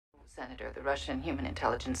Senator, the Russian human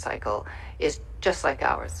intelligence cycle is just like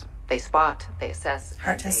ours. They spot, they assess.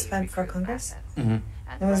 Hart testified before Congress? Mm-hmm.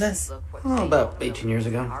 When was this? Oh, about 18 years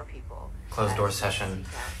ago. Closed-door session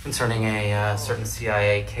concerning a certain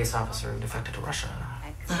CIA case officer who defected to Russia. Oh,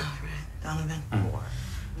 right. Donovan.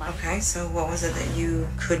 Okay, so what was it that you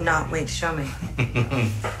could not wait to show me?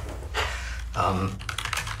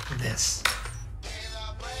 This.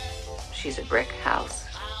 She's a brick house.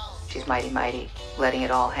 She's mighty, letting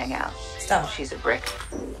it all hang out. Stop. She's a brick.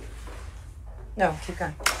 No, keep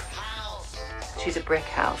going. She's a brick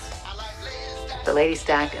house. The lady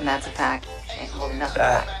stacked, and that's a fact. She ain't holding nothing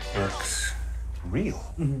back. Looks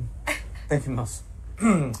real. Thank you, Moss.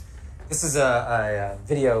 This is a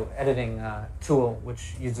video editing tool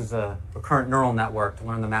which uses a recurrent neural network to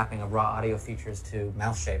learn the mapping of raw audio features to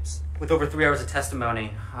mouth shapes. With over 3 hours of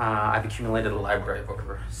testimony, I've accumulated a library of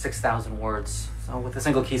over 6,000 words. So with a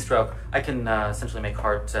single keystroke, I can essentially make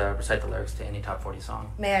Hart recite the lyrics to any top 40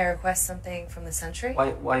 song. May I request something from the Century?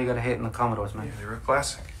 Why you gotta hate in the Commodores, man? Yeah, they're a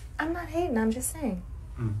classic. I'm not hating, I'm just saying.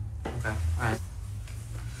 Okay, all right.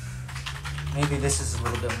 Maybe this is a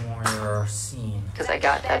little bit more your scene. Because I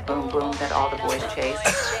got that boom boom that all the boys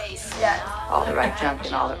chase. Yeah. All the right junk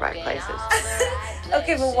in all the right places.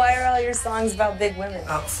 Okay, but why are all your songs about big women?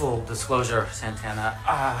 Full disclosure, Santana,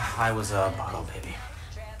 I was a bottle baby.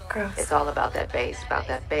 Gross. It's all about that bass, about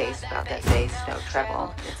that bass, about that bass, no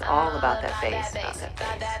treble. It's all about that bass, about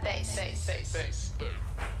that bass.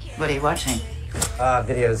 What are you watching?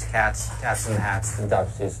 Videos, cats in hats, and dog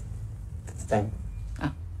shoes. It's a thing.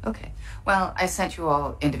 Oh, okay. Well, I sent you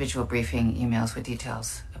all individual briefing emails with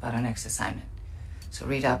details about our next assignment. So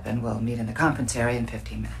read up and we'll meet in the conference area in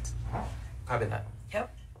 15 minutes. Copy that.